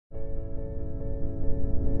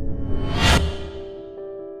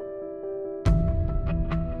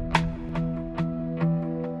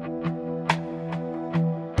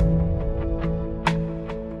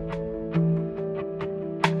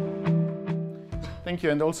Thank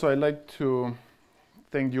you, and also I'd like to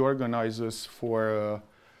thank the organizers for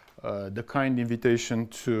the kind invitation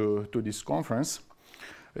to this conference.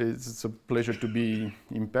 It's a pleasure to be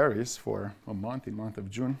in Paris for a month, in the month of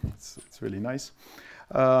June. It's really nice.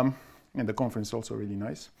 And the conference is also really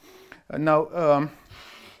nice. Now,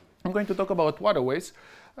 I'm going to talk about waterways.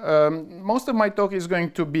 Most of my talk is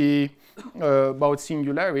going to be about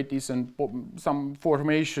singularities and some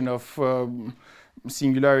formation of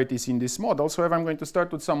singularities in this model. So I'm going to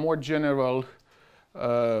start with some more general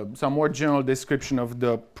description of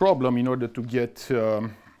the problem in order to get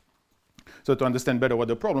so to understand better what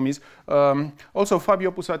the problem is. Also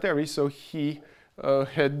Fabio Pusateri, so he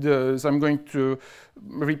had, so I'm going to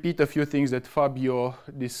repeat a few things that Fabio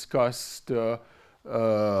discussed 2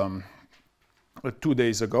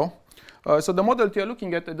 days ago. So the model you're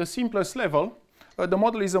looking at the simplest level, the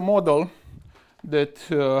model is a model that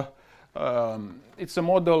it's a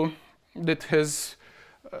model that has,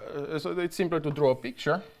 so it's simpler to draw a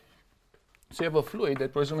picture. So you have a fluid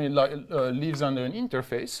that presumably lives under an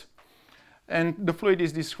interface. And the fluid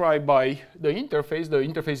is described by the interface. The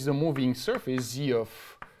interface is a moving surface, z of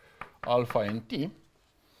alpha and t.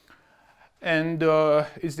 And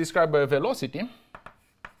it's described by a velocity,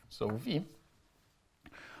 so v.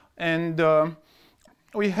 And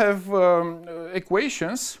we have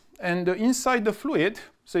equations. And inside the fluid,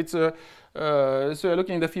 so it's a so you're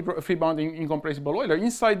looking at the free-bounding incompressible Euler.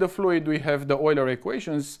 Inside the fluid, we have the Euler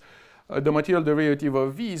equations. The material derivative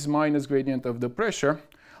of v is minus gradient of the pressure.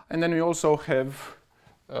 And then we also have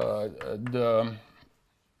the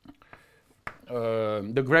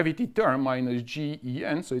gravity term minus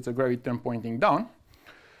gen, so it's a gravity term pointing down.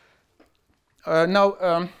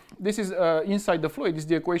 Now, this is inside the fluid, is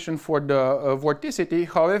the equation for the vorticity.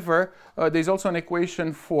 However, there's also an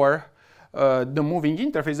equation for the moving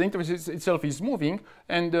interface. The interface itself is moving,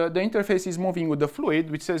 and the interface is moving with the fluid,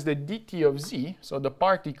 which says that dt of z, so the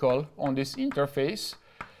particle on this interface,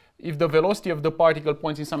 if the velocity of the particle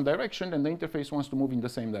points in some direction, then the interface wants to move in the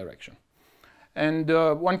same direction. And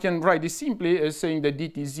one can write this simply as saying that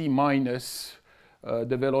dtz minus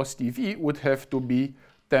the velocity v would have to be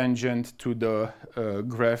tangent to the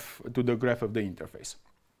graph of the interface.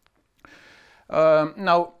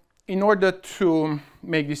 Now, in order to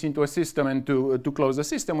make this into a system and to close the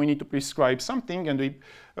system, we need to prescribe something, and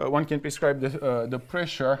one can prescribe the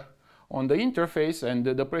pressure on the interface, and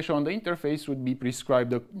the pressure on the interface would be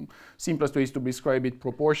prescribed. The simplest way is to prescribe it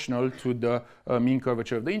proportional to the mean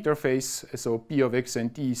curvature of the interface. So P of x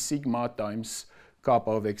and t is sigma times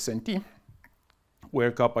kappa of x and t,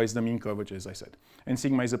 where kappa is the mean curvature, as I said, and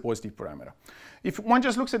sigma is a positive parameter. If one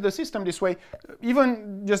just looks at the system this way,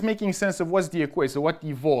 even just making sense of what's the equation, so what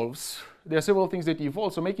evolves, there are several things that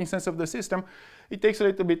evolve, so making sense of the system, it takes a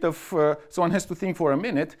little bit of, so one has to think for a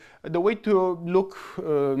minute. The way to look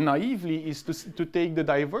naively is to take the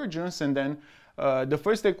divergence, and then the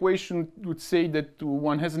first equation would say that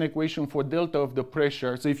one has an equation for delta of the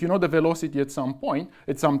pressure. So if you know the velocity at some point,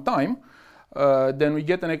 at some time, then we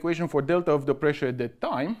get an equation for delta of the pressure at that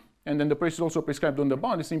time. And then the pressure is also prescribed on the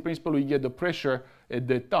boundary. So in principle, we get the pressure at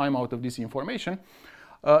that time out of this information.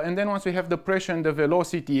 And then once we have the pressure and the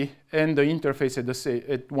velocity and the interface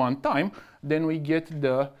at one time, then we get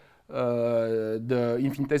the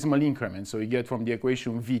infinitesimal increment. So we get from the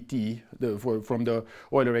equation Vt, from the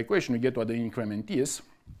Euler equation, we get what the increment is.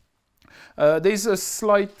 There's a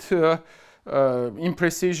slight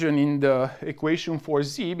imprecision in the equation for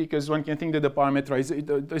z, because one can think that the parameterize,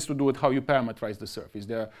 it has to do with how you parameterize the surface.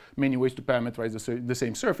 There are many ways to parameterize the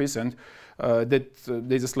same surface, and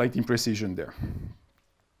there's a slight imprecision there.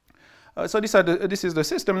 So this is the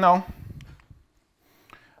system now.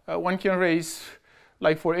 One can raise,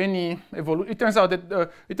 like for any evolution, it turns out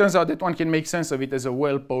that one can make sense of it as a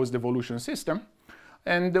well-posed evolution system,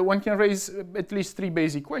 and one can raise at least 3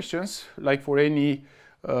 basic questions. Like for any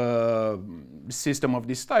system of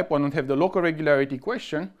this type, one would have the local regularity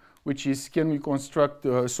question, which is, can we construct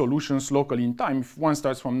solutions locally in time? If one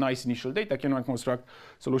starts from nice initial data, can one construct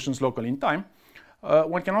solutions locally in time?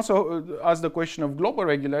 One can also ask the question of global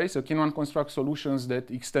regularity. So can one construct solutions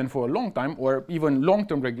that extend for a long time, or even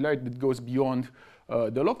long-term regularity that goes beyond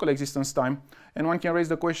the local existence time? And one can raise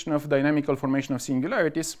the question of dynamical formation of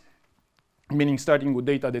singularities, meaning starting with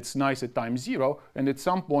data that's nice at time 0, and at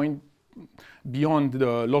some point beyond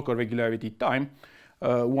the local regularity time,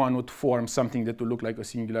 one would form something that would look like a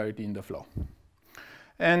singularity in the flow.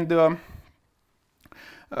 And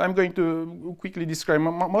I'm going to quickly describe,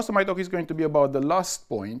 most of my talk is going to be about the last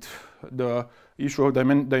point, the issue of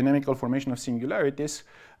dynamical formation of singularities,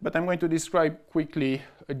 but I'm going to describe quickly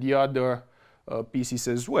the other pieces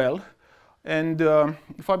as well. And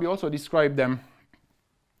Fabio also described them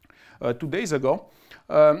 2 days ago.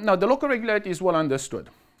 Now, the local regularity is well understood.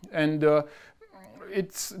 And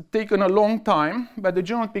it's taken a long time, but the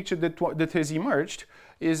general picture that has emerged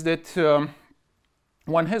is that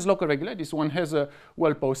one has local regularities, one has a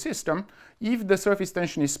well-posed system. If the surface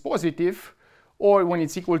tension is positive, or when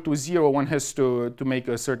it's equal to 0, one has to make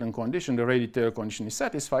a certain condition, the Rayleigh-Taylor condition is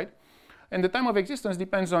satisfied. And the time of existence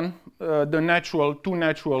depends on the two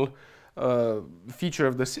natural features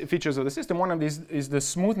of the system. One of these is the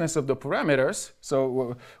smoothness of the parameters.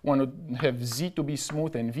 So one would have Z to be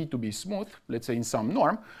smooth and V to be smooth, let's say in some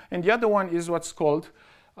norm. And the other one is what's called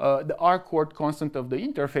the R-chord constant of the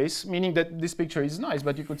interface, meaning that this picture is nice,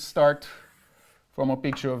 but you could start from a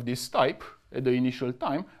picture of this type at the initial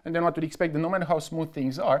time, and then what would expect that no matter how smooth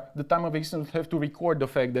things are, the time of existence would have to record the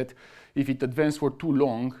fact that if it advanced for too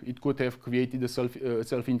long, it could have created a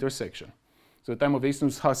self-intersection. So the time of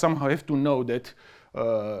existence somehow have to know that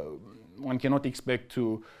one cannot expect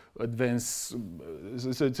to advance.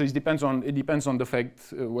 So it depends on the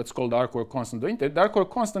fact what's called R-chord constant. The R-chord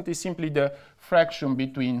constant is simply the fraction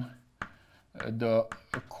between the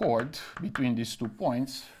chord between these 2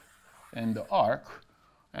 points and the arc.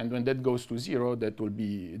 And when that goes to 0, that will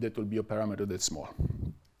be a parameter that's small.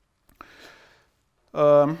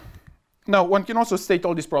 Now, one can also state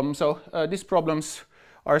all these problems. So these problems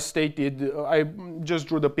are stated. I just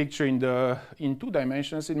drew the picture in 2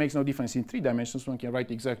 dimensions. It makes no difference in 3 dimensions. One can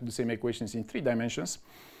write exactly the same equations in 3 dimensions.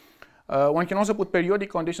 One can also put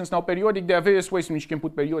periodic conditions. Now, periodic, there are various ways in which you can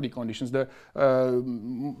put periodic conditions. The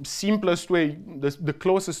simplest way, the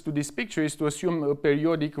closest to this picture, is to assume a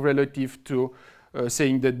periodic relative to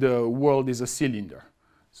saying that the world is a cylinder.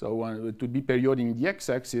 So it would be periodic in the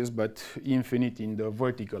x-axis, but infinite in the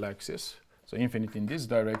vertical axis. So infinite in this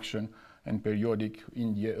direction and periodic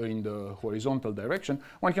in the horizontal direction.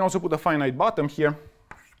 One can also put a finite bottom here.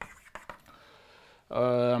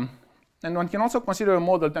 And one can also consider a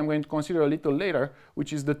model that I'm going to consider a little later,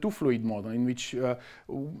 which is the two-fluid model, in which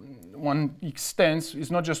one extends,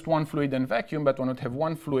 it's not just one fluid and vacuum, but one would have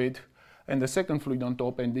one fluid and the second fluid on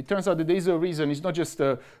top. And it turns out that there is a reason, it's not just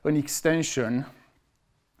an extension.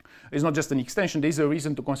 It's not just an extension, there is a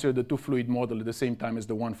reason to consider the two-fluid model at the same time as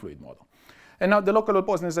the one-fluid model. And now the local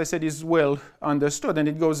pose, as I said, is well understood, and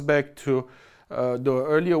it goes back to the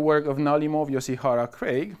earlier work of Nalimov, Yoshihara,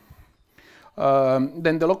 Craig.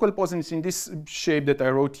 Then the local pose is in this shape that I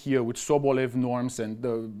wrote here with Sobolev norms and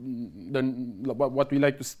what we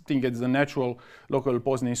like to think as the natural local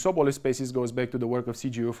pose in Sobolev spaces goes back to the work of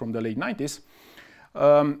CGU from the late 90s.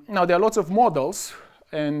 Now there are lots of models,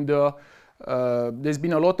 and there's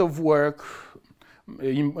been a lot of work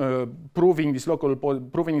proving this local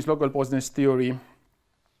posedness theory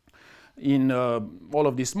in all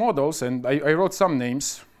of these models, and I wrote some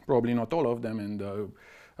names, probably not all of them, and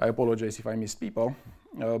I apologize if I miss people.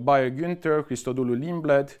 Bayer-Günther, Christodoulou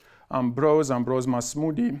Lindblad, Ambrose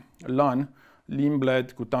Masmoudi, Lan,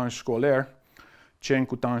 Lindblad, Coutan-Scholer, Chen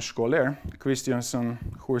Coutan-Scholer, Christiansen,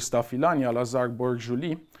 Hursta-Filania, Lazar,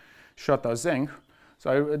 Borg-Julie, Shata, Zeng.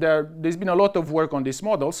 So there's been a lot of work on these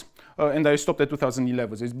models, and I stopped at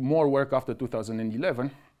 2011. There's more work after 2011.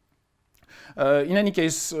 In any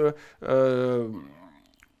case,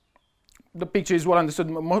 the picture is well understood.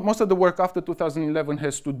 Most of the work after 2011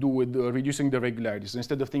 has to do with reducing the regularities.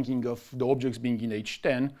 Instead of thinking of the objects being in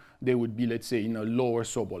H10, they would be, let's say, in a lower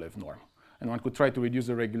Sobolev norm. And one could try to reduce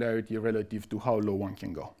the regularity relative to how low one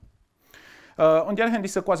can go. On the other hand,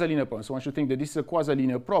 this is a quasi-linear problem, so one should think that this is a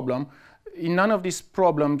quasi-linear problem. In none of these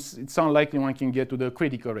problems, it's unlikely one can get to the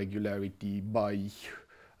critical regularity by,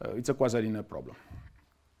 it's a quasi-linear problem.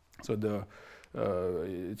 So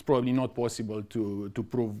it's probably not possible to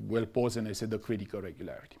prove well-posed, and I said the critical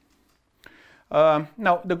regularity.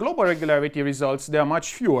 Now, the global regularity results, they are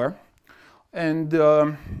much fewer, and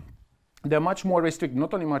they're much more restricted.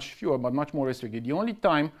 Not only much fewer, but much more restricted. The only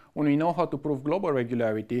time when we know how to prove global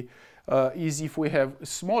regularity is if we have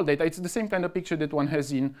small data. It's the same kind of picture that one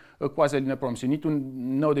has in a quasi-linear problem. So you need to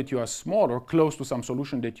know that you are small or close to some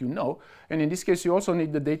solution that you know. And in this case, you also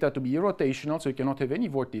need the data to be irrotational, so you cannot have any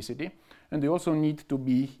vorticity. And they also need to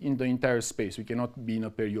be in the entire space. We cannot be in a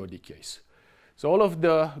periodic case. So all of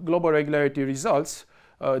the global regularity results,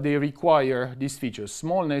 they require these features: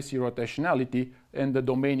 smallness, irrotationality, and the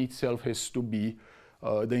domain itself has to be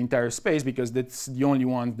the entire space, because that's the only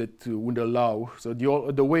one that would allow. So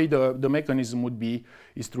the way the mechanism would be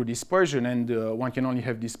is through dispersion, and one can only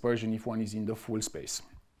have dispersion if one is in the full space.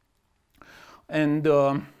 And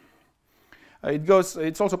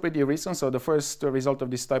it's also pretty recent. So the first result of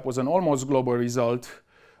this type was an almost global result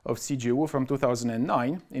of C.G. Wu from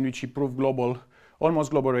 2009, in which he proved global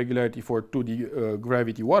almost global regularity for 2D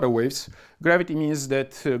gravity water waves. Gravity means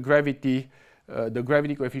that the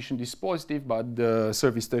gravity coefficient is positive, but the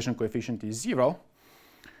surface tension coefficient is 0.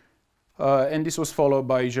 And this was followed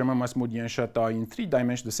by Germain, Masmoudi, and Chata in 3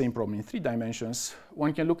 dimensions, the same problem in 3 dimensions.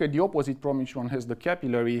 One can look at the opposite problem, which one has the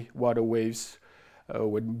capillary water waves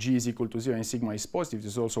when G is equal to 0 and sigma is positive.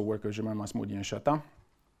 This also work with Germain, Masmoudi, and Chata.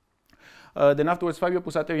 Then afterwards, Fabio,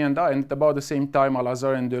 Pusateri, and I, and at about the same time,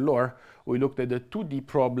 Al-Azhar and Delors, we looked at the 2D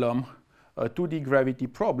problem, 2D gravity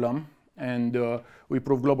problem, and we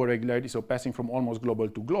proved global regularity, so passing from almost global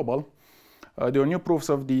to global. There are new proofs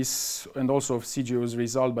of this and also of CGO's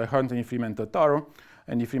result by Hunter, Freeman, Tataro,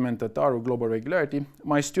 and Freeman, Tataro, global regularity.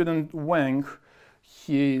 My student Wang,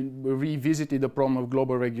 he revisited the problem of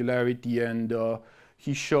global regularity, and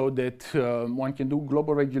he showed that one can do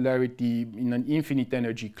global regularity in an infinite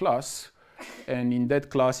energy class, and in that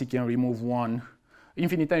class he can remove one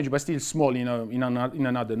infinite energy, but still small in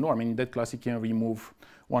another norm. In that class he can remove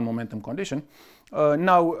one momentum condition.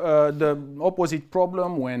 Now the opposite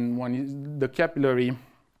problem when the capillary,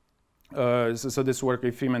 so this work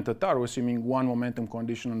with Freeman, Tataro, assuming one momentum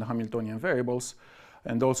condition on the Hamiltonian variables,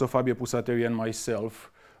 and also Fabio, Pusateri, and myself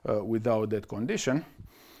without that condition.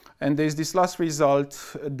 And there's this last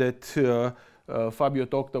result that Fabio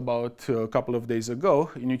talked about a couple of days ago,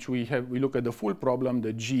 in which we look at the full problem,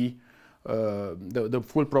 the G, the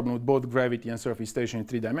full problem with both gravity and surface tension in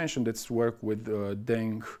 3 dimensions. That's work with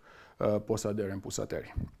Deng, Pausader, and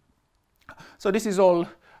Pusateri. So this is all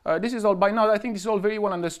by now. I think this is all very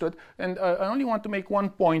well understood, and I only want to make one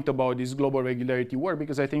point about this global regularity work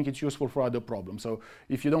because I think it's useful for other problems. So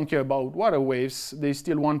if you don't care about water waves, there's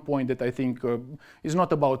still one point that I think is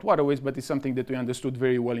not about water waves, but it's something that we understood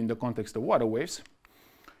very well in the context of water waves.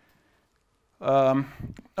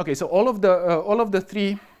 Okay, so all of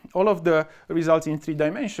the results in 3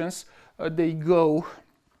 dimensions,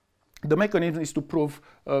 the mechanism is to prove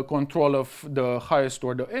control of the highest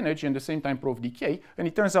order energy and at the same time prove decay. And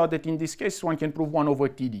it turns out that in this case, one can prove 1 over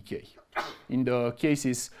T decay. In the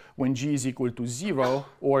cases when G is equal to 0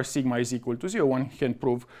 or sigma is equal to 0, one can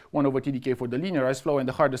prove 1 over T decay for the linearized flow, and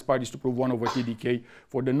the hardest part is to prove 1 over T decay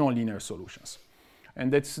for the nonlinear solutions.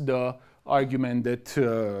 And that's the argument that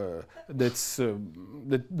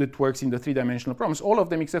that works in the 3-dimensional problems. All of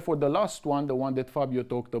them except for the last one, the one that Fabio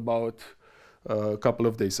talked about a couple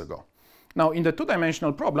of days ago. Now, in the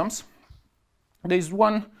 2-dimensional problems, there is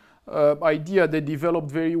one idea that developed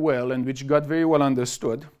very well and which got very well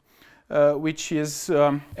understood, which is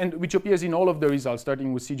and which appears in all of the results,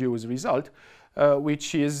 starting with CGO's result,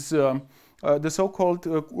 which is the so-called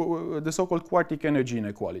quartic energy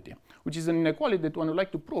inequality, which is an inequality that one would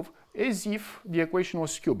like to prove as if the equation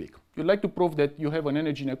was cubic. You'd like to prove that you have an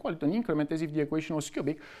energy inequality, an increment, as if the equation was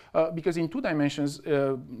cubic, because in 2 dimensions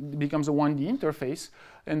it becomes a 1D interface,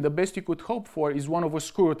 and the best you could hope for is 1 over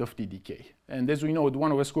square root of T decay. And as we know,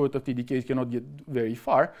 1 over square root of T decay cannot get very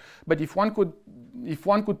far. But if one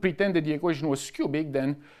could pretend that the equation was cubic,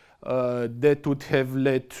 then that would have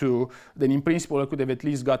led to, then in principle, I could have at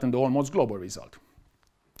least gotten the almost global result.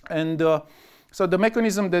 And so the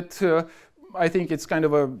mechanism that I think it's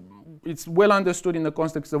well understood in the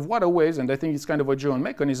context of water waves, and I think it's kind of a German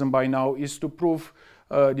mechanism by now, is to prove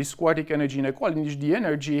this quartic energy inequality in which the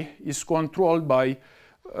energy is controlled by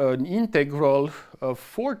an integral of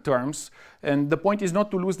 4 terms, and the point is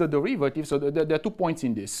not to lose the derivative. So there are 2 points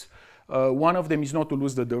in this. One of them is not to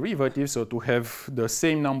lose the derivative, so to have the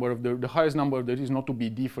same number of the highest number of is not to be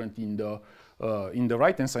different in the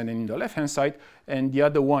right-hand side and in the left-hand side, and the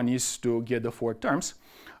other one is to get the 4 terms.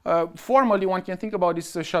 Formally, one can think about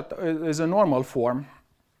this as a normal form,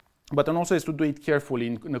 but one also has to do it carefully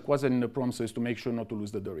in the quasi-linear problem, so as to make sure not to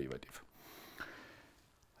lose the derivative.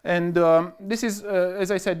 And this is, as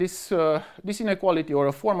I said, this inequality, or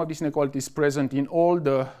a form of this inequality, is present in all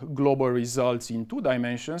the global results in 2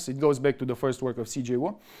 dimensions. It goes back to the first work of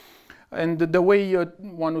CGO. And the way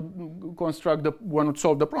one would solve the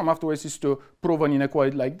problem afterwards is to prove an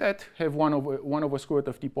inequality like that, have 1 over square root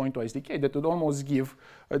of T pointwise decay. That would almost give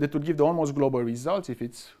the almost global results if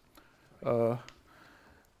it's.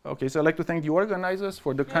 Okay, so I'd like to thank the organizers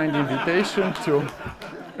for the kind invitation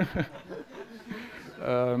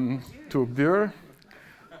to Bure.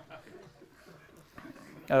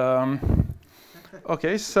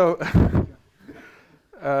 Okay, so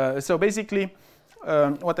so basically,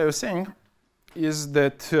 what I was saying is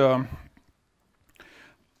that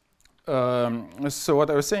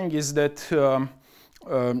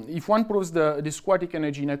if one proves this quartic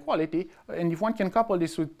energy inequality, and if one can couple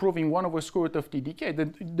this with proving 1 over square root of T decay,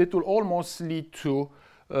 then that will almost lead to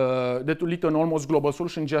that will lead to an almost global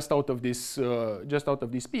solution just out of this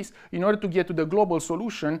piece. In order to get to the global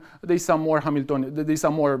solution, there is some more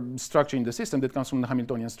structure in the system that comes from the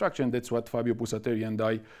Hamiltonian structure, and that's what Fabio Pusateri and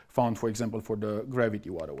I found, for example, for the gravity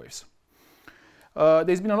water waves.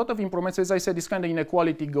 There's been a lot of improvements. As I said, this kind of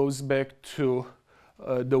inequality goes back to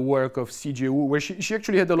the work of C.J. Wu, where she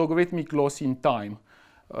actually had a logarithmic loss in time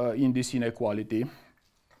in this inequality.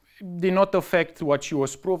 Did not affect what she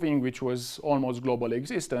was proving, which was almost global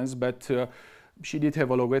existence, but she did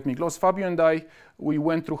have a logarithmic loss. Fabio and I, we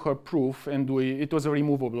went through her proof, and it was a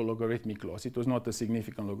removable logarithmic loss. It was not a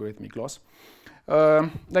significant logarithmic loss.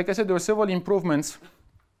 Like I said, there were several improvements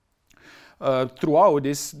throughout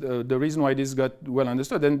this, the reason why this got well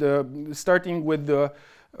understood, and starting with the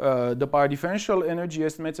power differential energy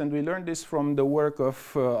estimates, and we learned this from the work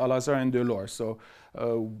of Al-Azhar and Delors. So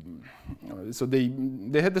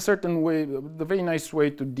they had a certain way, the very nice way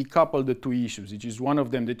to decouple the two issues, which is one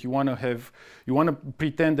of them that you want to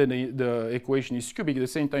pretend that the equation is cubic, at the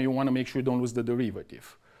same time you want to make sure you don't lose the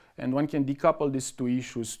derivative. And one can decouple these two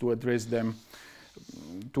issues to address them.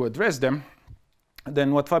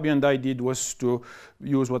 Then what Fabio and I did was to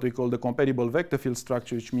use what we call the compatible vector field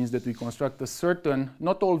structure, which means that we construct a certain,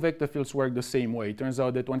 not all vector fields work the same way. It turns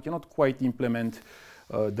out that one cannot quite implement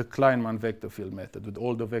the Kleinman vector field method with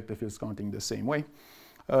all the vector fields counting the same way.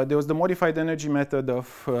 There was the modified energy method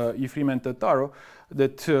of Ephraim and Totaro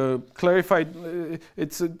that clarified,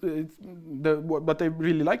 what I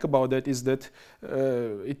really like about that is that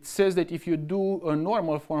it says that if you do a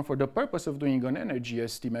normal form for the purpose of doing an energy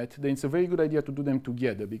estimate, then it's a very good idea to do them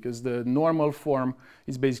together, because the normal form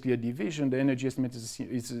is basically a division, the energy estimate is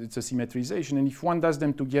it's a symmetrization, and if one does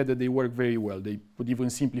them together, they work very well. They would even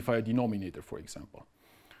simplify a denominator, for example,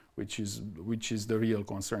 which is the real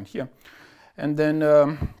concern here. And then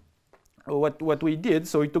what we did,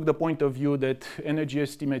 so we took the point of view that energy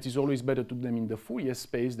estimates is always better to do them in the Fourier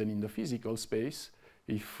space than in the physical space.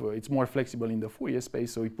 If it's more flexible in the Fourier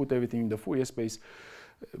space, so we put everything in the Fourier space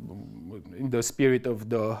in the spirit of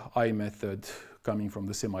the I method coming from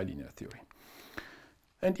the semi-linear theory.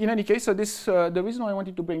 And in any case, so this, the reason why I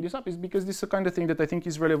wanted to bring this up is because this is the kind of thing that I think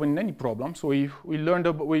is relevant in any problem. So we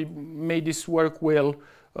made this work well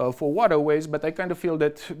for waterways, but I kind of feel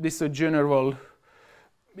that this is a general,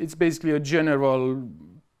 it's basically a general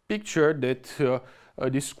picture that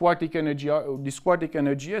this quartic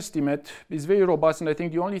energy estimate is very robust, and I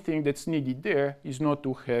think the only thing that's needed there is not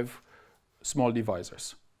to have small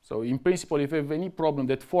divisors. So in principle, if you have any problem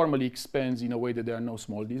that formally expands in a way that there are no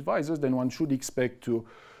small divisors, then one should expect to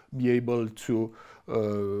be able to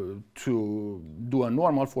do a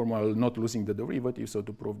normal form while not losing the derivative, so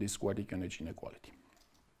to prove this quartic energy inequality.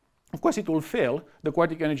 Of course, it will fail. The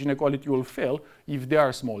quartic energy inequality will fail if there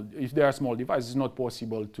are small divisors. It's not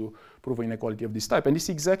possible to prove an inequality of this type. And this is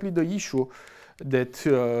exactly the issue that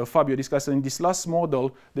Fabio discussed in this last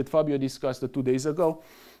model that Fabio discussed 2 days ago.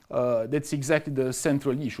 That's exactly the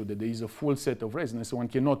central issue, that there is a full set of resonance, so one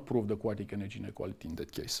cannot prove the quartic energy inequality in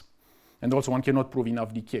that case. And also one cannot prove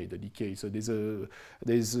enough decay, the decay. So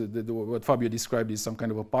what Fabio described is some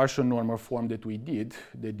kind of a partial normal form that we did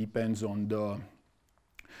that depends on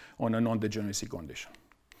a non-degeneracy condition.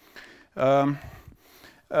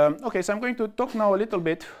 Okay, so I'm going to talk now a little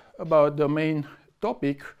bit about the main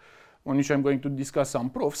topic on which I'm going to discuss some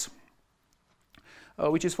proofs.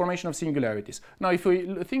 Which is formation of singularities. Now, if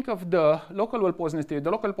we think of the local well-posedness theory, the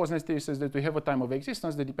local well-posedness theory says that we have a time of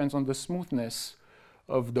existence that depends on the smoothness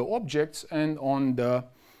of the objects and on the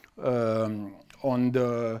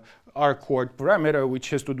R-chord parameter, which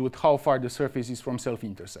has to do with how far the surface is from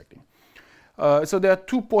self-intersecting. So there are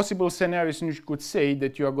two possible scenarios in which you could say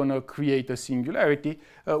that you are going to create a singularity.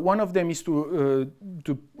 One of them is to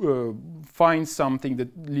find something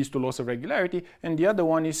that leads to loss of regularity, and the other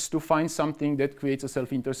one is to find something that creates a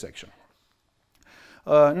self-intersection.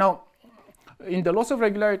 Now, in the loss of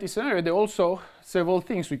regularity scenario, there are also several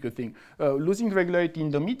things we could think. Losing regularity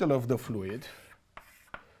in the middle of the fluid,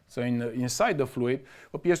 so inside the fluid,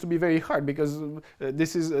 appears to be very hard, because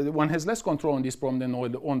one has less control on this problem than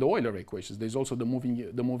on the Euler equations. There's also the moving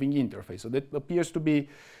interface. So that appears to be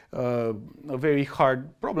a very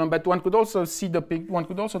hard problem. But one could also one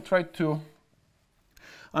could also try to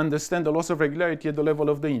understand the loss of regularity at the level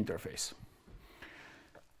of the interface.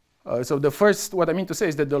 So what I mean to say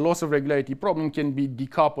is that the loss of regularity problem can be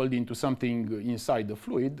decoupled into something inside the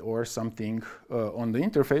fluid or something on the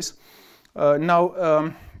interface.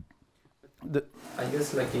 I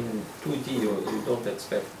guess like in 2D, you don't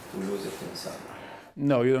expect to lose it inside.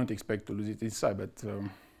 No, you don't expect to lose it inside, but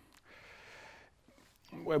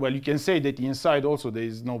well, you can say that inside also there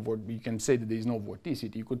is no you can say that there is no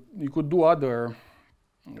vorticity. You could do other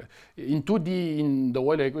In 2D, in the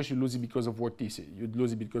Euler equation, you lose it because of vortices. You'd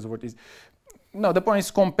lose it because of vortices. No, the point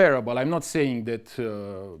is comparable. I'm not saying that.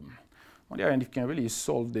 On the other hand, if you can really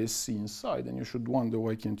solve this inside, then you should wonder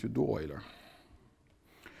why can't you do Euler.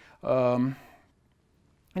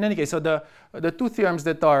 In any case, so the two theorems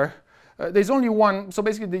that are, there's only one, so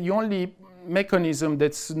basically the only mechanism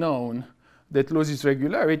that's known that loses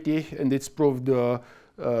regularity, and it's proved, and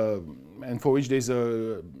for which there's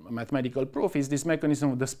a mathematical proof, is this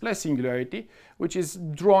mechanism of the splash singularity, which is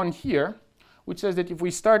drawn here, which says that if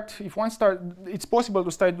it's possible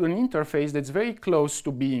to start with an interface that's very close to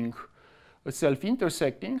being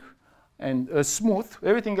self-intersecting and smooth.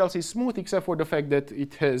 Everything else is smooth except for the fact that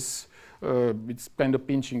it has, it's kind of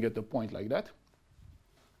pinching at a point like that.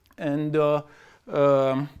 And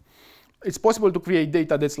it's possible to create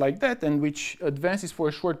data that's like that and which advances for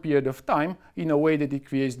a short period of time in a way that it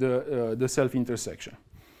creates the self-intersection.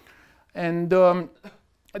 And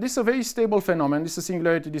this is a very stable phenomenon. This is a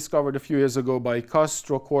singularity discovered a few years ago by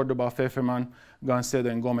Castro, Cordoba, Fefferman, Gancedo,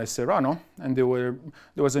 and Gomez-Serrano. And there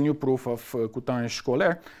was a new proof of Coutin and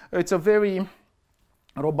Scholer. It's a very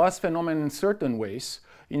robust phenomenon in certain ways,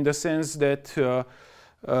 in the sense that the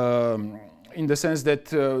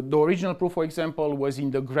original proof, for example, was in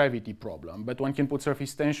the gravity problem, but one can put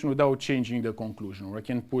surface tension without changing the conclusion, or one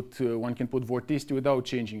can put vorticity without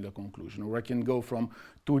changing the conclusion, or I can go from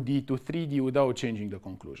 2D to 3D without changing the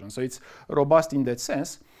conclusion. So it's robust in that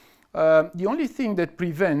sense. The only thing that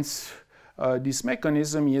prevents this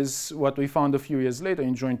mechanism is what we found a few years later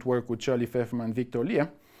in joint work with Charlie Fefferman and Victor Lie,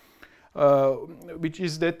 which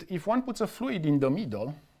is that if one puts a fluid in the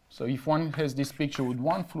middle, so if one has this picture with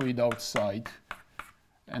one fluid outside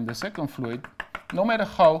and the second fluid, no matter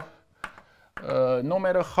how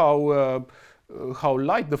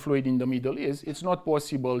light the fluid in the middle is, it's not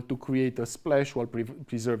possible to create a splash while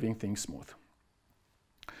preserving things smooth.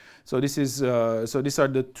 So this is these are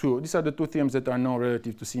the two theorems that are known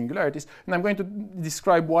relative to singularities, and I'm going to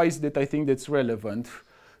describe why is that I think that's relevant.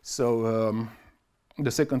 So. The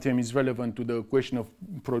second theorem is relevant to the question of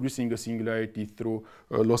producing a singularity through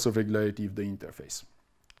loss of regularity of the interface.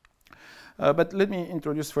 But let me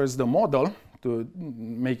introduce first the model to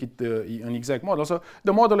make it an exact model. So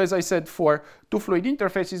the model, as I said, for two-fluid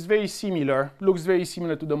interface is very similar, looks very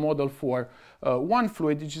similar to the model for one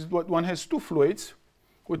fluid, which is what one has two fluids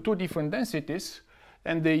with two different densities,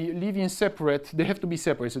 and they live in separate, they have to be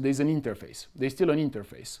separate, so there's an interface. There's still an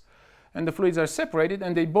interface. And the fluids are separated,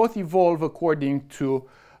 and they both evolve according to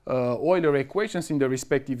Euler equations in the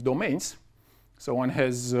respective domains. So one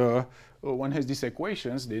has these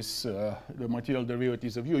equations, the material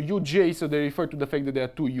derivatives of U, Uj, so they refer to the fact that there are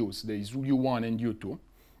two U's. There is U1 and U2.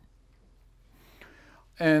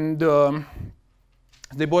 And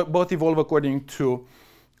they both evolve according to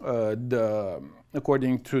the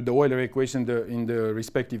Euler equation in the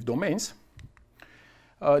respective domains.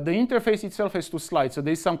 The interface itself has to slide, so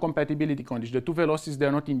there is some compatibility condition. The two velocities, they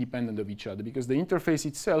are not independent of each other, because the interface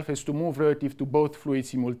itself has to move relative to both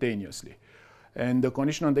fluids simultaneously. And the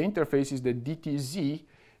condition on the interface is that dtz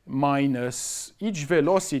minus each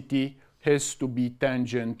velocity has to be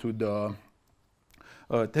tangent to the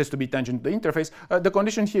interface. The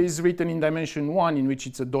condition here is written in dimension 1, in which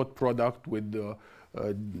it's a dot product with the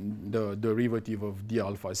derivative of d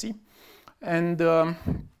alpha z. And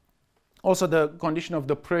also, the condition of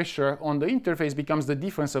the pressure on the interface becomes the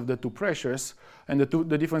difference of the two pressures, and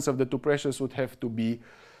the difference of the two pressures would have to be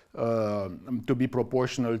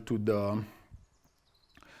proportional to the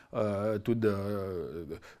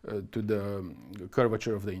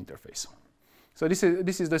curvature of the interface. So this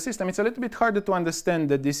is the system. It's a little bit harder to understand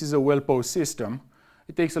that this is a well-posed system.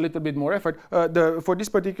 It takes a little bit more effort. For this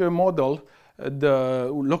particular model,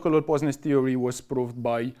 the local well-posedness theory was proved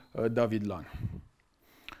by David Lan,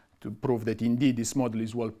 to prove that indeed this model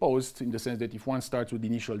is well posed, in the sense that if one starts with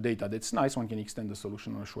initial data that's nice, one can extend the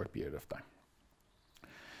solution in a short period of time.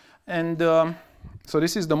 And so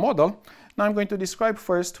this is the model. Now I'm going to describe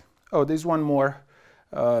first, there's one more,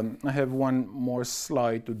 I have one more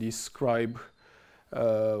slide to describe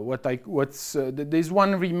there's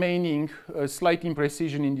one remaining slight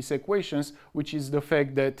imprecision in these equations, which is the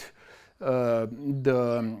fact that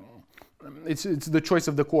it's the choice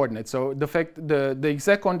of the coordinate. So the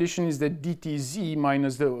exact condition is that dtz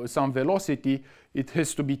minus some velocity, it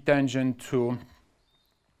has to be tangent to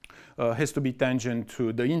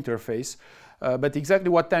the interface. But exactly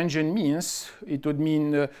what tangent means, it would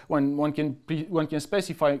mean one can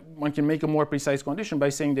make a more precise condition by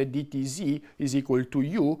saying that dtz is equal to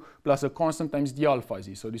u plus a constant times d alpha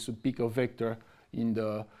z. So this would pick a vector in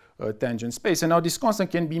the tangent space. And now this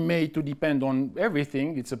constant can be made to depend on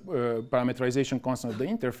everything. It's a parameterization constant of the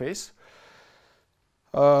interface.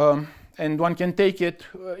 And one can take it,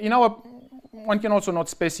 one can also not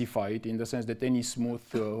specify it in the sense that any smooth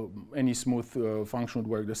function would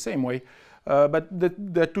work the same way. But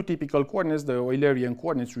the two typical coordinates, the Eulerian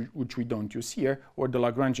coordinates, which we don't use here, or the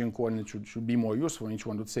Lagrangian coordinates should be more useful. Each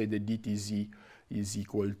one would say that dtz is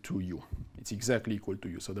equal to u. It's exactly equal to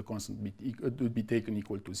u, so the constant would be taken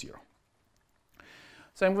equal to 0.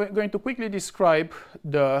 So I'm going to quickly describe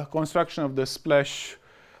the construction of the splash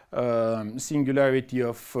singularity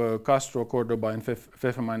of Castro, Cordoba, and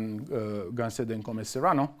Fefferman, Ganseda, and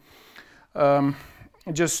Gomez-Serrano.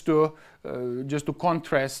 Just to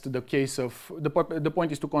contrast the case of, the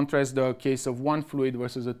point is to contrast the case of one fluid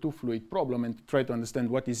versus a two fluid problem and try to understand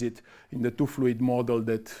what is it in the two fluid model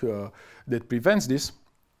that prevents this.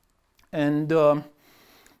 And the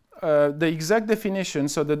exact definition,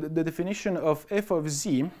 so the definition of f of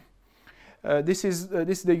z, this is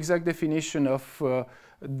the exact definition of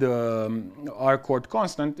the R-chord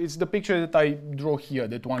constant. It's the picture that I draw here,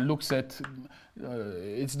 that one looks at.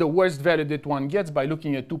 It's the worst value that one gets by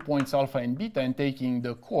looking at 2 points alpha and beta and taking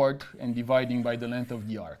the chord and dividing by the length of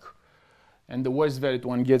the arc. And the worst value that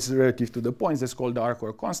one gets relative to the points, that's called the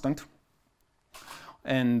R-chord constant.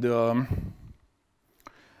 And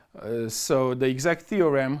so the exact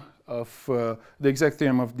theorem of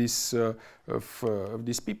these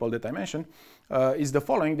people that I mentioned is the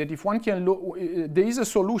following: that if one can look, there is a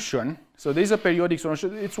solution. So there is a periodic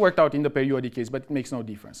solution. It's worked out in the periodic case, but it makes no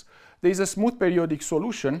difference. There is a smooth periodic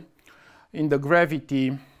solution in the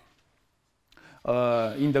gravity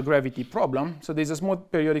problem. So there's a smooth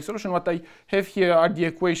periodic solution. What I have here are the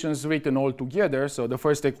equations written all together. So the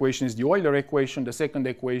first equation is the Euler equation. The second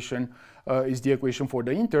equation is the equation for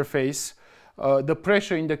the interface. The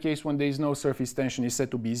pressure in the case when there is no surface tension is said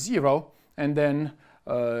to be 0. And then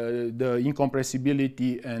the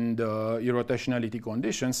incompressibility and irrotationality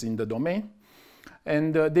conditions in the domain.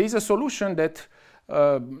 And there is a solution that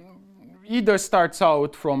either starts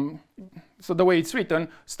out from, so the way it's written,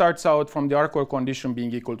 starts out from the R-chord condition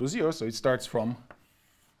being equal to 0. So it starts from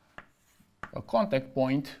a contact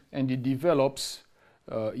point and it develops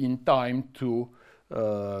in time to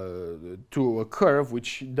a curve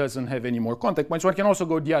which doesn't have any more contact points. One can also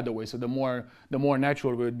go the other way. So the more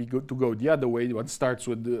natural way would be to go the other way. One starts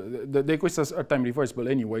with the equations are time reversible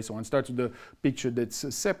anyway. So one starts with the picture that's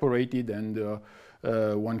separated and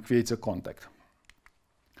one creates a contact.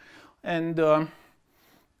 And I'm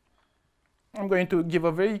going to give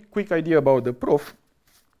a very quick idea about the proof.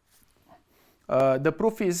 The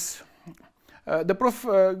proof is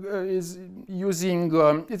using,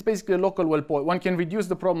 it's basically a local well pose. One can reduce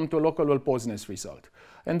the problem to a local well posedness result.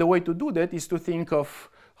 And the way to do that is to think of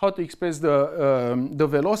how to express the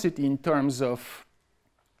velocity in terms of,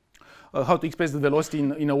 how to express the velocity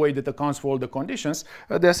in a way that accounts for all the conditions.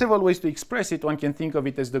 There are several ways to express it. One can think of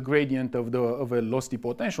it as the gradient of a velocity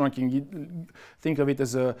potential. One can think of it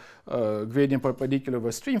as a gradient perpendicular of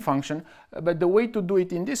a stream function. But the way to do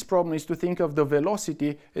it in this problem is to think of the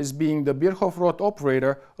velocity as being the Birkhoff-Roth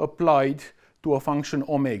operator applied to a function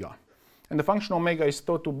omega. And the function omega is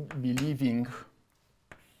thought to be leaving.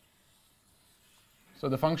 So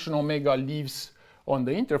the function omega leaves on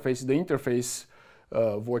the interface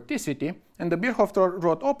vorticity, and the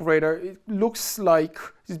Birkhoff-Roth operator, it looks like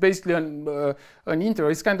it's basically an integral.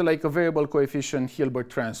 It's kind of like a variable coefficient Hilbert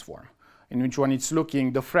transform, in which one it's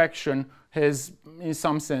looking, the fraction has, in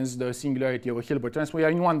some sense, the singularity of a Hilbert transform. We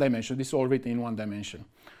are in one dimension. This is all written in one dimension,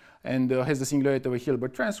 and has the singularity of a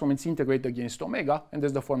Hilbert transform. It's integrated against omega, and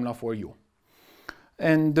there's the formula for u.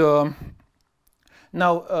 And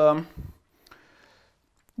now.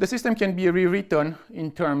 The system can be rewritten in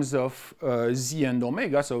terms of z and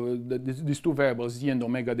omega. So these two variables, z and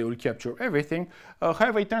omega, they will capture everything.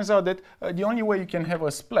 However, it turns out that the only way you can have a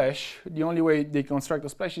splash, the only way they construct a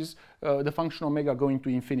splash is the function omega going to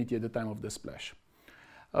infinity at the time of the splash.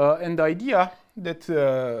 And the idea that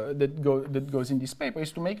goes in this paper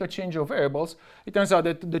is to make a change of variables. It turns out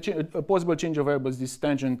that a possible change of variables is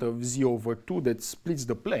tangent of z over 2 that splits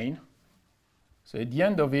the plane. So at the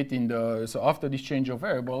end of it, so after this change of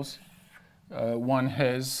variables, one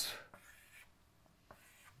has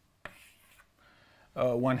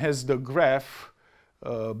the graph,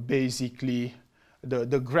 basically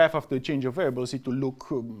the graph after the change of variables. It will look,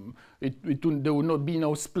 there will not be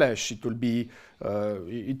no splash. It will be,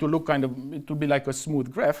 it will look kind of, it will be like a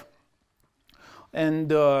smooth graph. And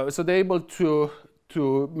so they're able to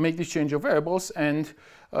make this change of variables and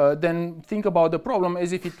then think about the problem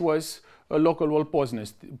as if it was a local wall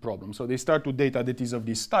posedness problem. So they start with data that is of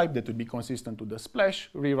this type that would be consistent to the splash,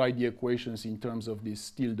 rewrite the equations in terms of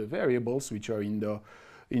these tilde variables, which are in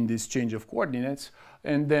this change of coordinates,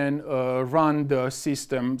 and then run the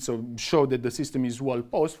system, so show that the system is well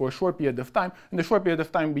posed for a short period of time, and the short period of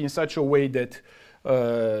time be in such a way that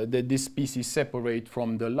that this pieces separate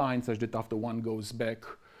from the line, such that after one goes back,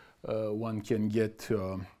 one can get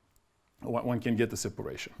a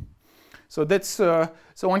separation. So that's so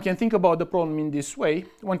one can think about the problem in this way.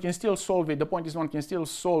 One can still solve it. The point is, one can still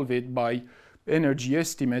solve it by energy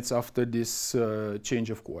estimates after this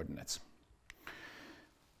change of coordinates.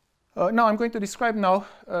 Now I'm going to describe now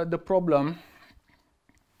the problem.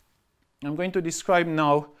 I'm going to describe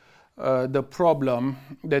now the problem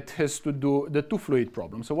that has to do the two-fluid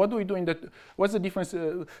problem. So what do we do in that? What's the difference?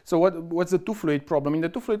 So what's the two-fluid problem? In the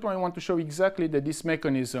two-fluid problem, I want to show exactly that this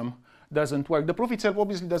mechanism doesn't work. The proof itself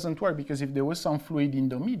obviously doesn't work, because if there was some fluid in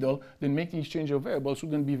the middle, then making exchange of variables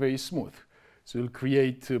wouldn't be very smooth. So it'll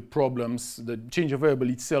create problems. The change of variable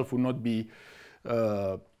itself would not be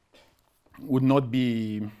one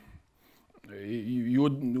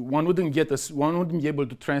wouldn't be able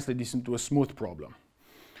to translate this into a smooth problem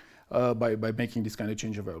by making this kind of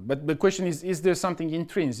change of variable. But the question is there something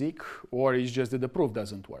intrinsic, or is just that the proof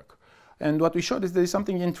doesn't work? And what we showed is there is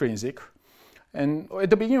something intrinsic. And at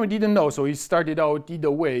the beginning we didn't know, so it started out either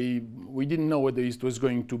way. We didn't know whether it was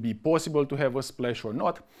going to be possible to have a splash or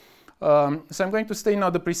not. So I'm going to state now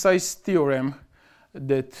the precise theorem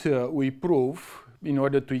that we prove in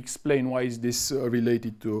order to explain why is this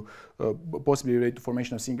related to, possibly related to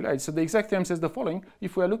formation of singularities. So the exact theorem says the following.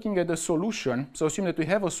 If we are looking at a solution, so assume that we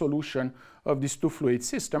have a solution of this two-fluid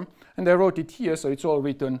system, and I wrote it here, so it's all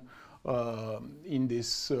written in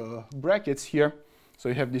these brackets here. So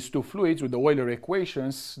you have these two fluids with the Euler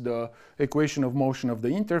equations, the equation of motion of the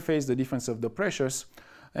interface, the difference of the pressures,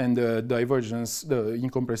 and the divergence, the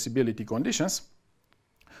incompressibility conditions.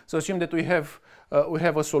 So assume that we have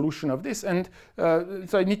a solution of this, and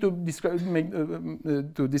so I need to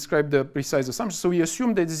describe the precise assumption. So we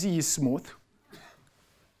assume that Z is smooth.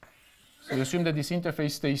 So we assume that this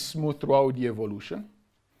interface stays smooth throughout the evolution,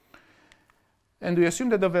 and we assume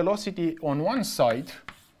that the velocity on one side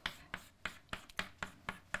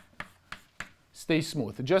stays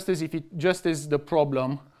smooth, just as the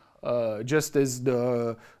problem, just as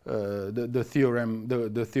the theorem,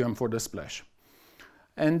 the theorem for the splash.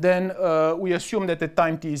 And then we assume that at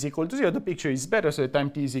time t is equal to 0, the picture is better. So at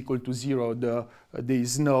time t is equal to 0, there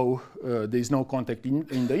is no contact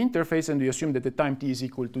in the interface, and we assume that at time t is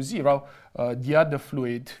equal to 0, the other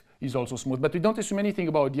fluid is also smooth. But we don't assume anything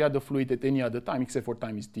about the other fluid at any other time except for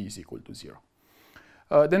time t is equal to 0.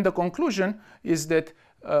 Then the conclusion is that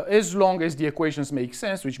as long as the equations make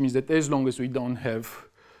sense, which means that as long as we don't have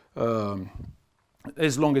the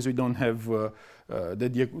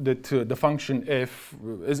function f,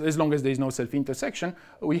 as long as there is no self-intersection,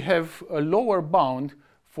 we have a lower bound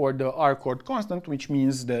for the R-chord constant, which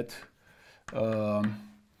means that the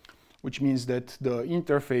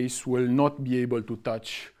interface will not be able to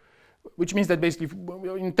touch. Which means that basically,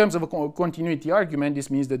 in terms of a continuity argument,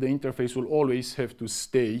 this means that the interface will always have to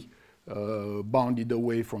stay bounded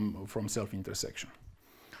away from self-intersection.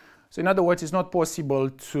 So in other words, it's not possible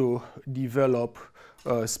to develop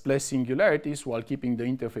splash singularities while keeping the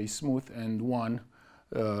interface smooth and one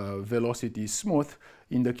velocity smooth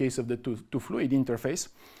in the case of the two-fluid interface.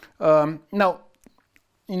 Now,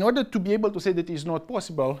 in order to be able to say that it's not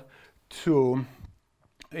possible to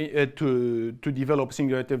develop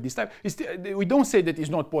singularity of this type, we don't say that it's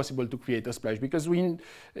not possible to create a splash, because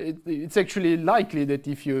it's actually likely that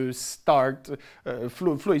if you start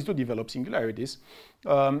fluids do develop singularities.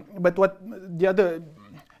 But what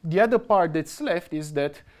the other part that's left is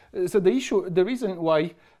that the reason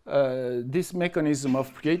why this mechanism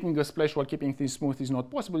of creating a splash while keeping things smooth is not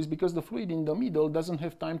possible is because the fluid in the middle doesn't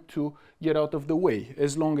have time to get out of the way.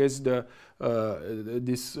 As long as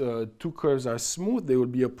these two curves are smooth, they will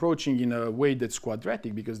be approaching in a way that's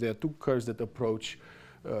quadratic, because there are two curves that approach,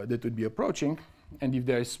 that would be approaching. And if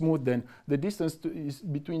they are smooth, then the distance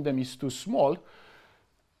between them is too small,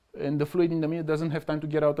 and the fluid in the middle doesn't have time to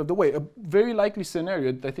get out of the way. A very likely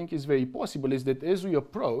scenario that I think is very possible is that as we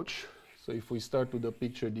approach, so if we start with the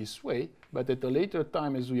picture this way, but at a later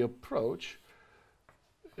time as we approach,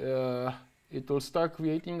 it will start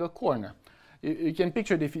creating a corner. You can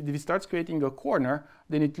picture that if it starts creating a corner,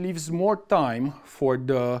 then it leaves more time for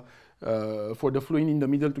the fluid in the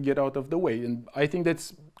middle to get out of the way. And I think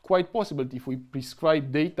that's quite possible if we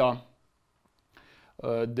prescribe data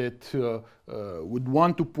that would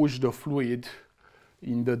want to push the fluid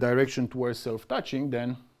in the direction towards self-touching,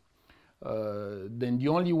 then then the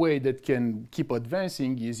only way that can keep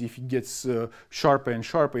advancing is if it gets sharper and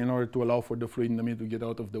sharper in order to allow for the fluid in the middle to get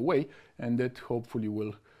out of the way, and that hopefully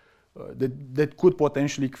will, that could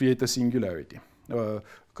potentially create a singularity,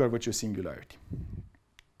 curvature singularity.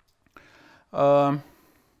 And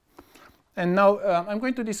now I'm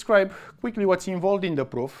going to describe quickly what's involved in the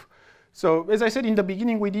proof. So as I said in the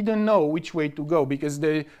beginning, we didn't know which way to go because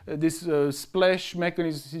this splash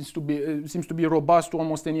mechanism seems to be robust to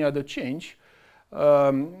almost any other change.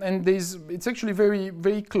 And it's actually very,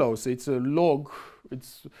 very close. It's a log.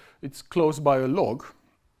 It's close by a log.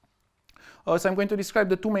 So I'm going to describe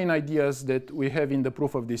the two main ideas that we have in the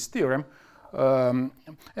proof of this theorem. That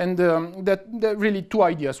really two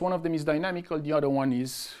ideas. One of them is dynamical, the other one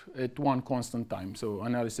is at one constant time, so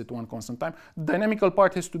analysis at one constant time. The dynamical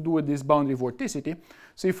part has to do with this boundary vorticity.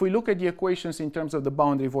 So if we look at the equations in terms of the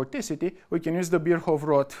boundary vorticity, we can use the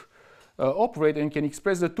Birkhoff-Roth operator and can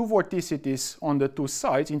express the two vorticities on the two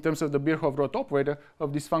sides in terms of the Birkhoff-Roth operator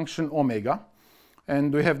of this function omega.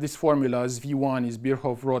 And we have this formula as V1 is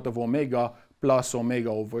Birkhoff-Roth of omega plus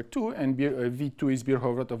omega over 2, and V2 is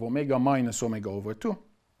Birkhoff-Roth of omega minus omega over 2.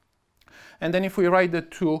 And then if we write the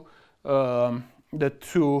two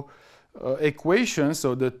equations,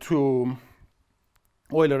 so the two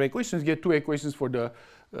Euler equations, get two equations for the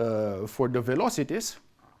velocities.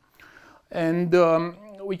 And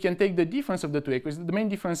we can take the difference of the two equations. The main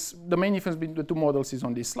difference between the two models is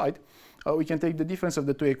on this slide. We can take the difference of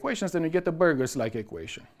the two equations, then we get a Burgers-like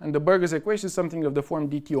equation. And the Burgers equation is something of the form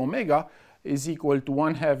dt omega is equal to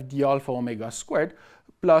 1/2 d alpha omega squared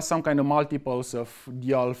plus some kind of multiples of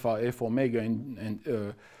d alpha f omega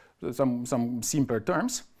and some simpler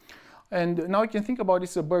terms. And now we can think about this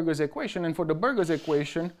as a Burgers equation. And for the Burgers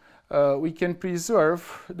equation, we can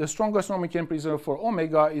preserve, the strongest norm we can preserve for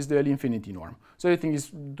omega is the L infinity norm. So everything is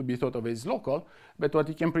to be thought of as local. But what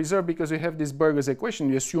we can preserve, because we have this Burgers equation,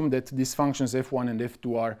 we assume that these functions f1 and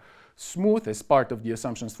f2 are smooth as part of the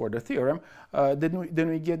assumptions for the theorem, then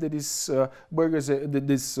we get that this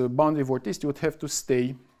this boundary vorticity would have to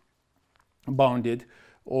stay bounded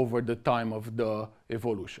over the time of the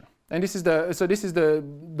evolution. And this is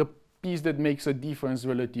the piece that makes a difference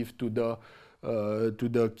relative to the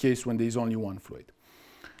case when there is only one fluid.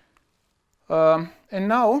 And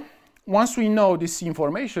now, once we know this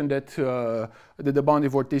information that the boundary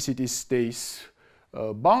vorticity stays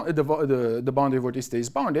the boundary vorticity is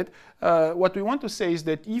bounded, what we want to say is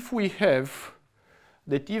that if we have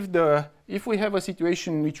a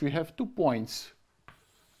situation in which we have 2 points,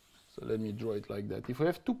 so let me draw it like that. If we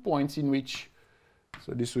have 2 points in which,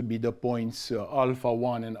 so this would be the points alpha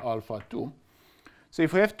 1 and alpha 2. So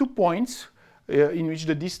if we have 2 points in which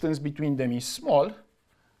the distance between them is small,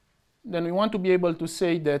 then we want to be able to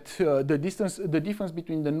say that the difference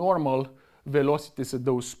between the normal velocities at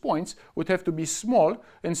those points would have to be small,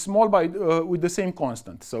 and small by with the same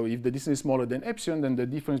constant. So if the distance is smaller than epsilon, then the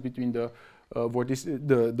difference between the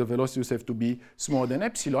velocities have to be smaller than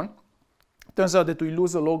epsilon. Turns out that we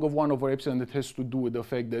lose a log of 1 over epsilon that has to do with the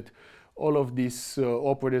fact that all of these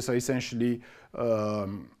operators are essentially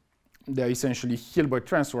Hilbert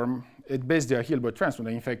transform. At best, they are Hilbert transforms.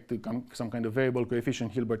 They are in fact some kind of variable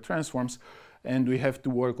coefficient Hilbert transforms. And we have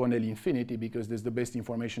to work on L infinity because that's the best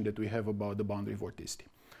information that we have about the boundary vorticity.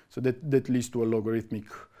 So that leads to a logarithmic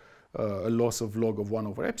a loss of log of 1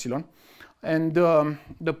 over epsilon. And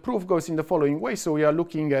the proof goes in the following way. So we are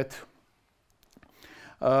looking at,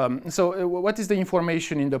 what is the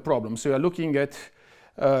information in the problem? So we are looking at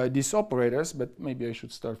these operators, but maybe I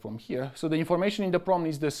should start from here. So the information in the problem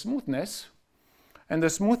is the smoothness. And the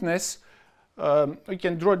smoothness, we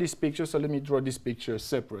can draw this picture. So let me draw this picture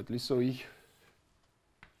separately. So we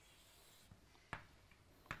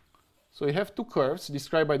have two curves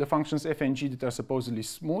described by the functions f and g that are supposedly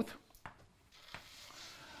smooth.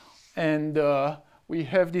 And we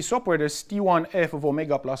have these operators T1f of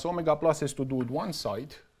omega plus. Omega plus has to do with one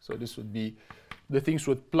side. So this would be the things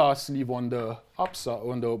with plus live on the upside,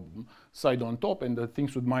 on the side on top, and the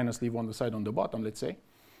things with minus live on the side on the bottom, let's say.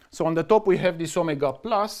 So on the top we have this omega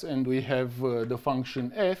plus, and we have the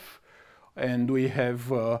function f, and we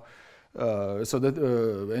have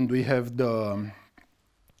and we have the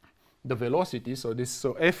velocity.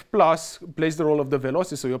 So f plus plays the role of the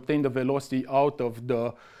velocity. So you obtain the velocity out of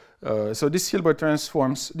the. So this Hilbert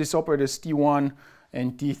transforms, this operators T1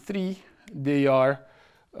 and T3, they are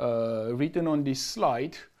written on this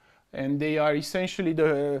slide, and they are essentially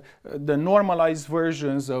the normalized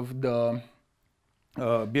versions of the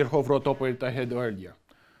Birkhoff-Roth operator I had earlier.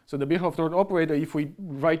 So the Birkhoff-Roth operator, if we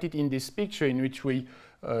write it in this picture in which we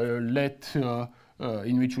so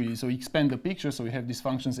we expand the picture, so we have these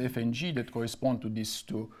functions f and g that correspond to these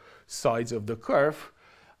two sides of the curve.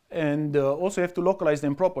 And also you have to localize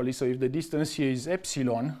them properly. So if the distance here is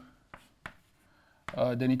epsilon,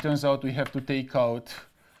 then it turns out we have to take out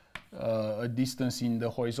a distance in the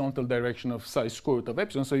horizontal direction of size square root of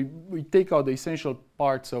epsilon. So we take out the essential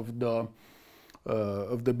parts of the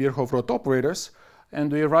Birkhoff-Roth operators,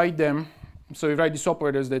 and we write them. So we write these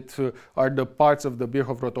operators that are the parts of the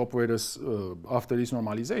Birkhoff-Roth operators after these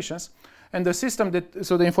normalizations. And the system that,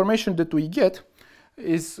 so the information that we get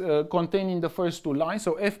is contained in the first two lines.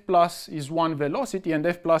 So f plus is one velocity, and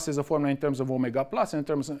f plus is a formula in terms of omega plus and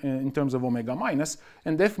in terms of omega minus,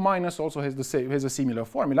 and f minus also has a similar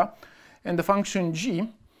formula. And the function g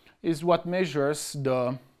is what measures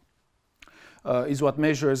the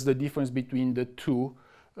difference between the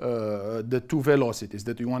two velocities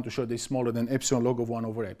that we want to show that is smaller than epsilon log of 1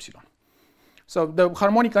 over epsilon. So the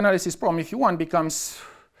harmonic analysis problem, if you want, becomes,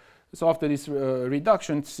 so after these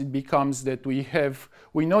reductions, it becomes that we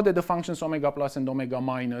know that the functions omega plus and omega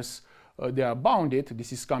minus, they are bounded.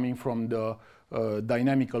 This is coming from the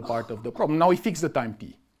dynamical part of the problem. Now we fix the time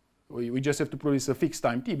t. We just have to prove it's a fixed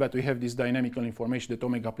time t, but we have this dynamical information that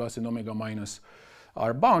omega plus and omega minus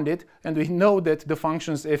are bounded, and we know that the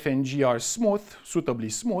functions f and g are smooth, suitably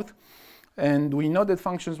smooth, and we know that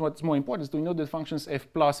functions, what's more important is we know that functions f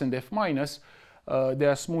plus and f minus, they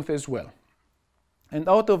are smooth as well. And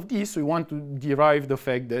out of this, we want to derive the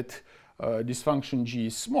fact that this function g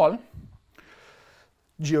is small,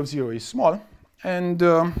 g of 0 is small, and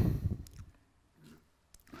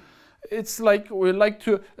it's like we like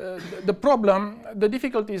to, the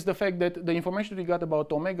difficulty is the fact that the information we got about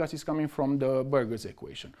omegas is coming from the Burger's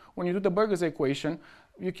equation. When you do the Burger's equation,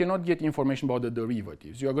 you cannot get information about the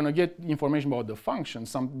derivatives. You are going to get information about the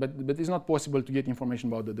functions, but it's not possible to get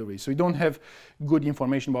information about the derivatives. So we don't have good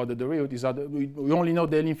information about the derivatives. We only know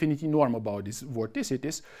the L infinity norm about these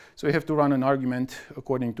vorticities. So we have to run an argument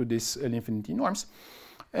according to these L infinity norms.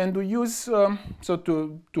 And we use, so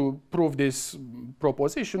to prove this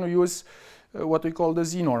proposition, we use what we call the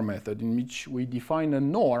Z-norm method, in which we define a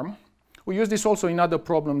norm. We use this also in other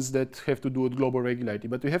problems that have to do with global regularity,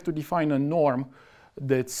 but we have to define a norm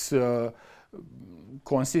that's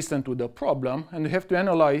consistent with the problem, and we have to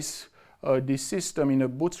analyze this system in a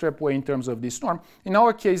bootstrap way in terms of this norm. In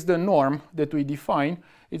our case, the norm that we define,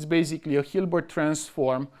 it's basically a Hilbert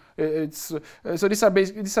transform. So these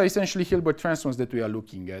are essentially Hilbert transforms that we are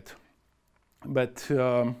looking at, but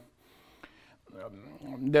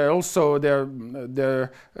they're also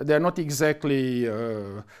they're not exactly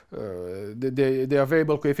they are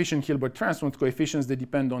variable coefficient Hilbert transform coefficients that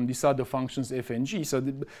depend on these other functions f and g. So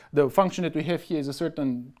the function that we have here is a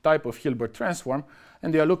certain type of Hilbert transform,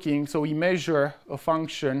 and they are looking. So we measure a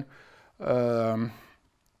function. So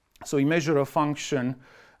we measure a function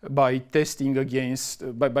by testing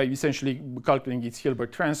against, by essentially calculating its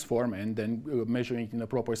Hilbert transform and then measuring it in a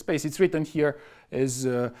proper space. It's written here as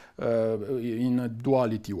in a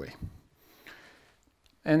duality way.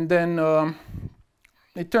 And then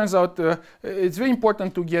it turns out it's very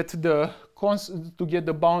important to get the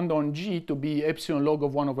bound on G to be epsilon log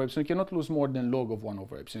of 1 over epsilon. You cannot lose more than log of 1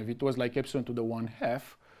 over epsilon. If it was like epsilon to the 1/2,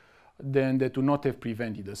 then that would not have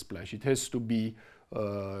prevented a splash. It has to be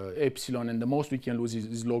epsilon, and the most we can lose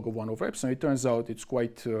is log of 1 over epsilon. It turns out it's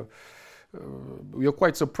quite, we are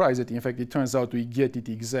quite surprised that in fact it turns out we get it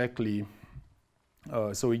exactly,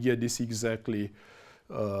 so we get this exactly,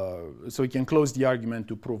 so we can close the argument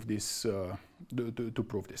to prove this, to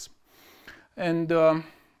prove this. And I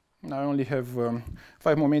only have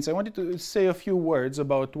 5 more minutes. I wanted to say a few words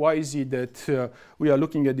about why is it that we are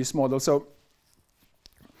looking at this model. So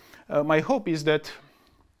my hope is that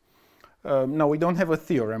now we don't have a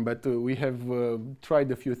theorem, but we have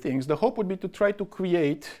tried a few things. The hope would be to try to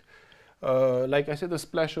create, like I said, a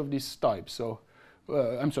splash of this type. So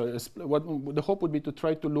I'm sorry, the hope would be to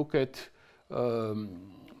try to look at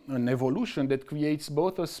an evolution that creates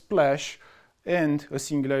both a splash and a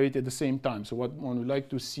singularity at the same time. So what one would like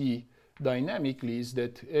to see dynamically is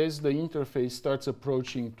that as the interface starts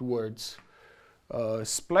approaching towards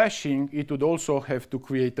splashing, it would also have to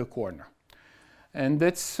create a corner. And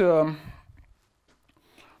that's now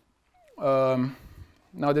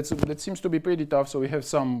that seems to be pretty tough. So we have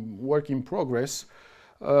some work in progress.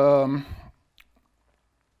 One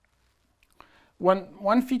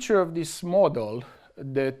feature of this model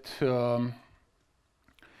that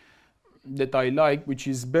that I like, which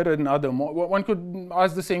is better than other models. One could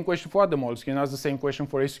ask the same question for other models. You can ask the same question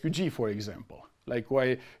for SQG, for example. Like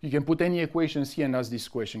why you can put any equations here and ask this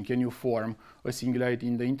question: can you form a singularity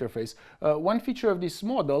in the interface? One feature of this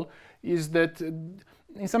model is that,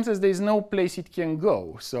 in some sense, there is no place it can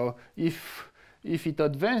go. So if it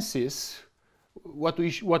advances, what we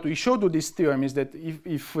showed with this theorem is that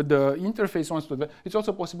if the interface wants to, it's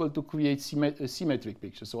also possible to create symmetric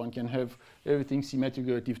pictures. So one can have everything symmetric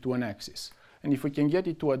relative to an axis. And if we can get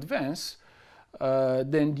it to advance,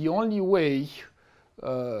 then the only way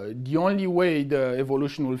the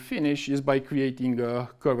evolution will finish is by creating a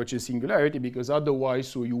curvature singularity, because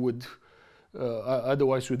otherwise you would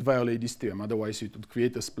violate this theorem. Otherwise, it would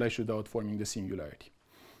create a splash without forming the singularity.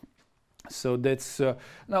 So that's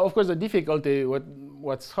now, of course, the difficulty.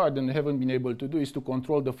 What's hard and haven't been able to do is to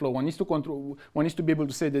control the flow. One needs to be able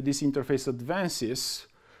to say that this interface advances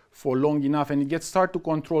for long enough, and it starts to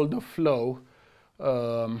control the flow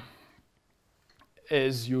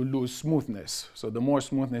as you lose smoothness. So the more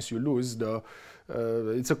smoothness you lose,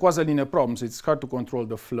 it's a quasi-linear problem. So it's hard to control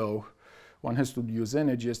the flow. One has to use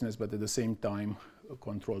energy essence, but at the same time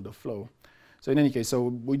control the flow. So in any case, so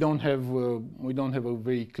we don't have a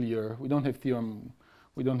very clear, we don't have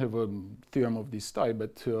a theorem of this type,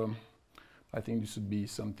 but I think this would be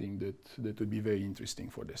something that would be very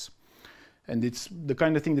interesting for this. And it's the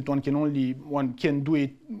kind of thing that one can do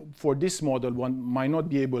it for this model. One might not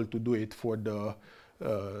be able to do it for the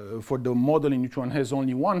model in which one has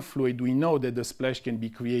only one fluid. We know that the splash can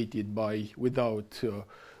be created without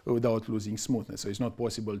losing smoothness. So it's not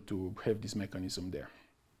possible to have this mechanism there.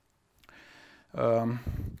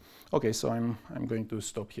 Okay, so I'm going to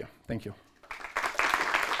stop here. Thank you.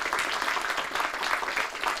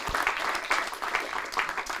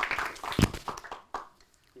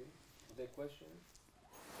 Other questions?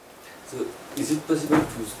 So, is it possible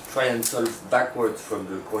to try and solve backwards from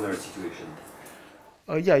the corner situation?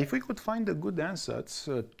 Yeah, if we could find a good answer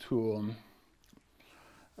to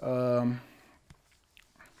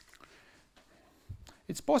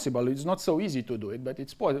it's possible. It's not so easy to do it, but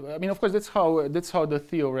it's possible. I mean, of course, that's how the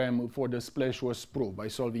theorem for the splash was proved, by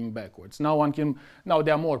solving backwards. Now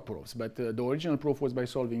there are more proofs, but the original proof was by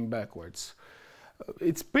solving backwards.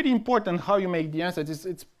 It's pretty important how you make the answer.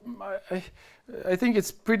 I think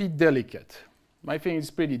it's pretty delicate. I think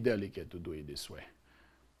it's pretty delicate to do it this way.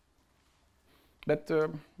 But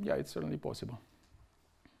yeah, it's certainly possible.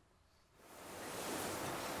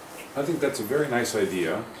 I think that's a very nice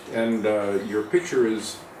idea, and your picture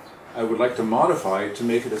is, I would like to modify to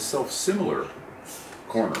make it a self-similar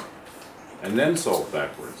corner, and then solve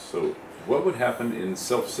backwards. So what would happen in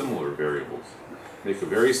self-similar variables? Make a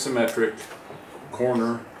very symmetric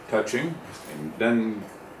corner touching, and then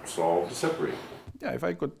solve to separate. Yeah, if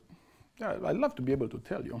I could, yeah, I'd love to be able to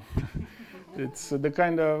tell you. It's the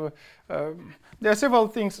kind of, there are several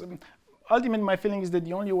things. Ultimately, my feeling is that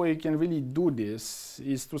the only way you can really do this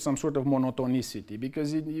is through some sort of monotonicity,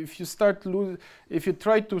 because if you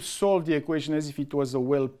try to solve the equation as if it was a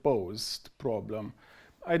well-posed problem,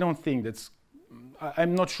 I'm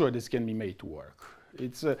not sure this can be made to work.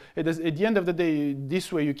 At the end of the day,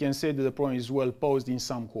 this way you can say that the problem is well-posed in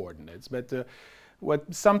some coordinates, but what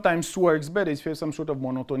sometimes works better is if you have some sort of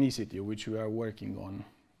monotonicity, which we are working on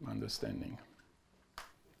understanding.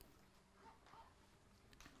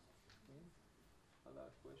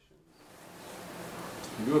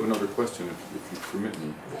 I do have another question, if you permit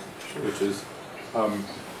me, which is,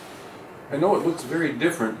 I know it looks very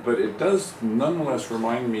different, but it does nonetheless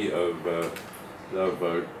remind me of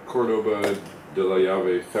Cordoba, De La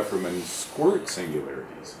Llave, Fefferman squirt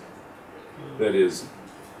singularities. That is,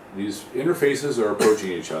 these interfaces are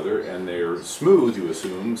approaching each other, and they're smooth, you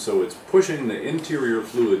assume, so it's pushing the interior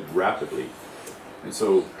fluid rapidly. And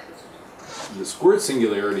so the squirt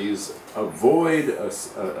singularities avoid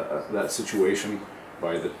that situation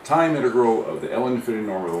by the time integral of the L infinity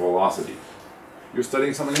norm of the velocity. You're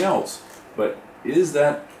studying something else, but is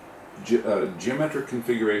that geometric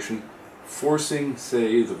configuration forcing,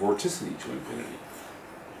 say, the vorticity to infinity?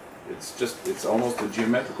 It's almost a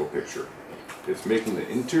geometrical picture. It's making the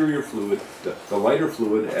interior fluid, the lighter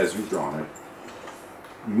fluid as you've drawn it,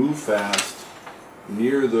 move fast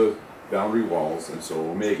near the boundary walls, and so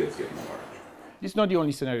omega is getting large. This is not the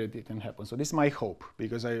only scenario that can happen. So this is my hope,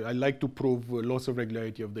 because I like to prove loss of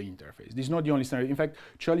regularity of the interface. This is not the only scenario. In fact,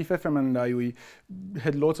 Charlie Fefferman and I, we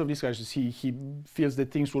had lots of discussions. He feels that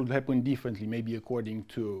things will happen differently, maybe according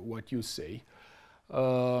to what you say.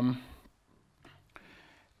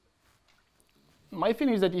 My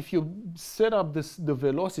feeling is that if you set up the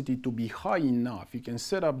velocity to be high enough, you can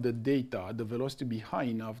set up the data, the velocity to be high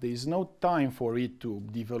enough, there is no time for it to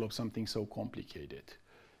develop something so complicated.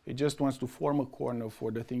 It just wants to form a corner for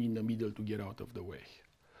the thing in the middle to get out of the way.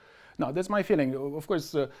 Now, that's my feeling. Of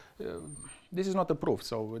course, this is not a proof,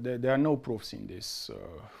 so there are no proofs in this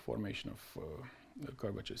formation of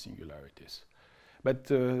curvature singularities.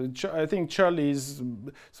 But I think Charlie is,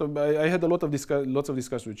 so I had a lot of lots of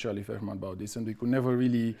discussion with Charlie Fefferman about this, and we could never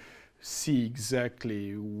really see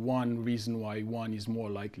exactly one reason why one is more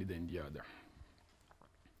likely than the other.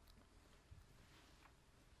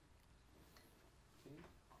 Okay.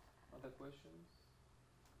 Other questions?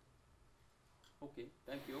 Okay,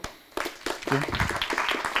 thank you. Yeah.